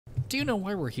Do you know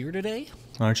why we're here today?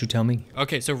 Why don't you tell me?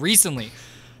 Okay, so recently,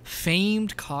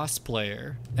 famed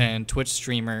cosplayer and Twitch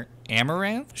streamer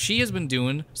Amouranth, she has been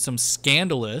doing some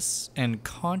scandalous and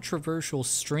controversial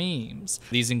streams.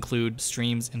 These include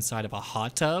streams inside of a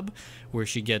hot tub where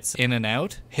she gets in and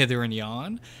out, hither and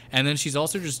yon. And then she's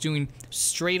also just doing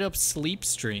straight up sleep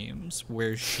streams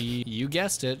where she, you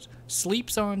guessed it,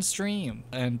 sleeps on stream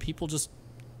and people just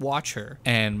watch her.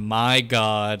 And my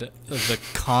god, the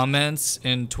comments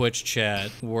in Twitch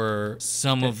chat were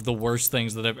some of the worst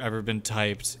things that have ever been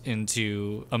typed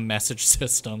into a message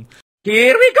system.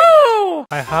 Here we go!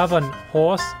 I have an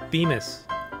horse Bemis.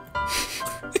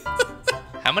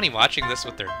 How many watching this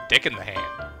with their dick in the hand?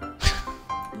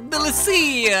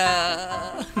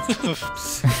 Delicia!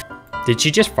 Did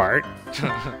she just fart?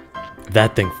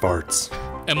 That thing farts.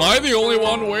 Am I the only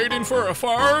one waiting for a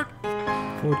fart?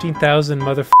 14,000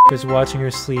 motherfuckers watching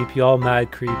her sleep. Y'all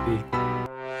mad creepy.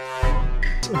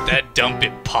 That dump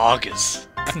it poggers.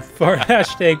 Fart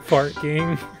hashtag fart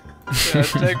gang.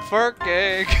 Hashtag fart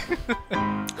gang.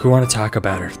 Who want to talk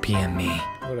about her? PM me.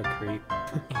 What a creep.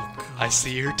 I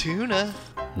see her tuna.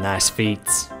 Nice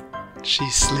feats. She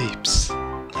sleeps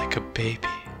like a baby.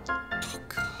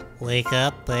 Wake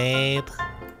up, babe.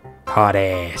 Hot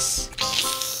ass.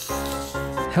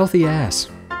 Healthy ass.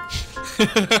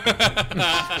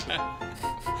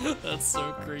 That's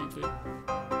so creepy.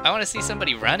 I want to see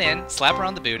somebody run in, slap her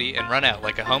on the booty, and run out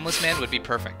like a homeless man would be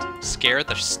perfect. Scare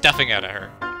the stuffing out of her.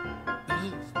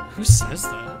 Who says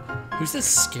that? Who says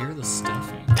scare the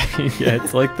stuffing? Yeah,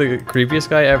 it's like the creepiest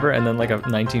guy ever, and then like a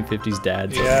 1950s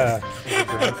dad. Yeah,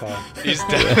 grandpa. He's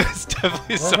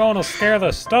definitely We're gonna scare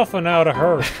the stuffing out of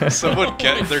her. someone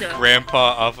get their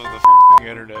grandpa off of the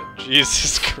internet.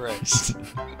 Jesus Christ.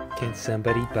 Can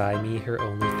somebody buy me her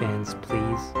OnlyFans,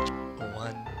 please?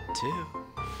 1, 2.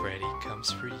 Freddy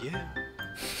comes for you.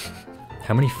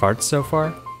 How many farts so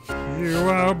far? You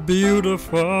are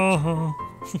beautiful.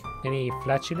 Any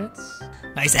flatulence?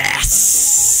 Nice ass.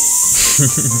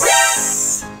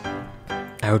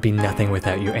 I would be nothing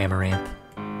without you, Amouranth.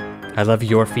 I love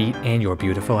your feet and your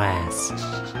beautiful ass.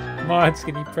 Mods,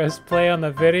 can you press play on the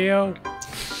video?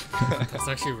 That's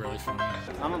actually really funny.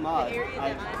 I'm a mod.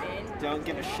 I don't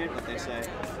give a shit what they say.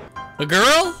 A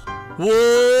girl?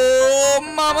 Whoa,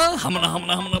 mama. Humana,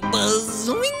 humana, humana, buzz.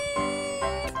 Wing.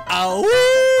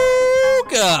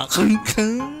 Auga.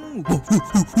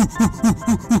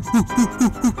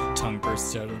 Tongue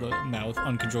bursts out of the mouth,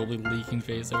 uncontrollably leaking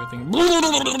face, everything.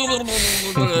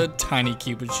 Tiny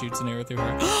cupid shoots an arrow through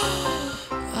her.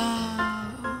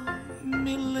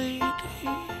 Milady.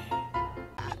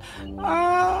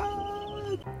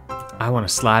 I want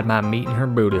to slide my meat in her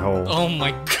booty hole. Oh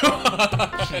my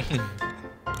god.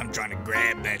 I'm trying to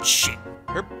grab that shit.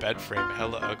 Her bed frame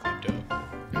hella ugly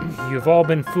though. You've all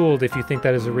been fooled if you think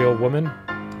that is a real woman.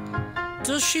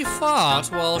 Does she fart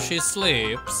while she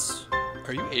sleeps?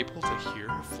 Are you able to hear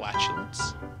her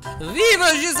flatulence?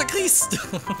 Viva Jesus Christ!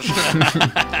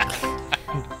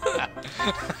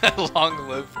 Long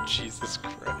live Jesus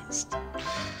Christ.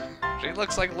 She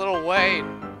looks like Lil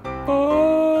Wayne.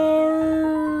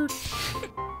 Fart.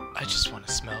 I just want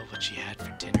to smell what she had for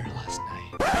dinner last night.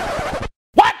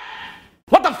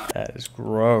 That is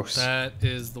gross. That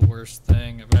is the worst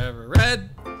thing I've ever read.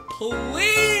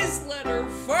 Please let her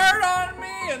fart on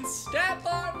me and step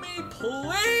on me,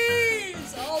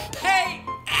 please! I'll pay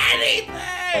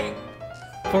anything!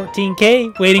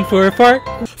 14K, waiting for a fart.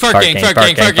 Fart gang, fart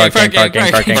gang, fart gang, fart gang,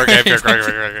 fart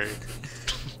gang.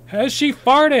 Has she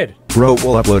farted? Bro,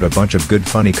 we'll upload a bunch of good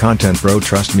funny content, bro,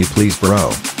 trust me please,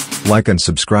 bro. Like and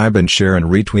subscribe and share and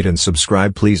retweet and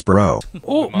subscribe please, bro.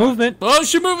 Oh, movement. Oh,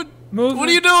 she moving! Movement. What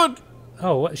are you doing?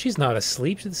 Oh, what? She's not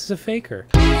asleep. This is a faker.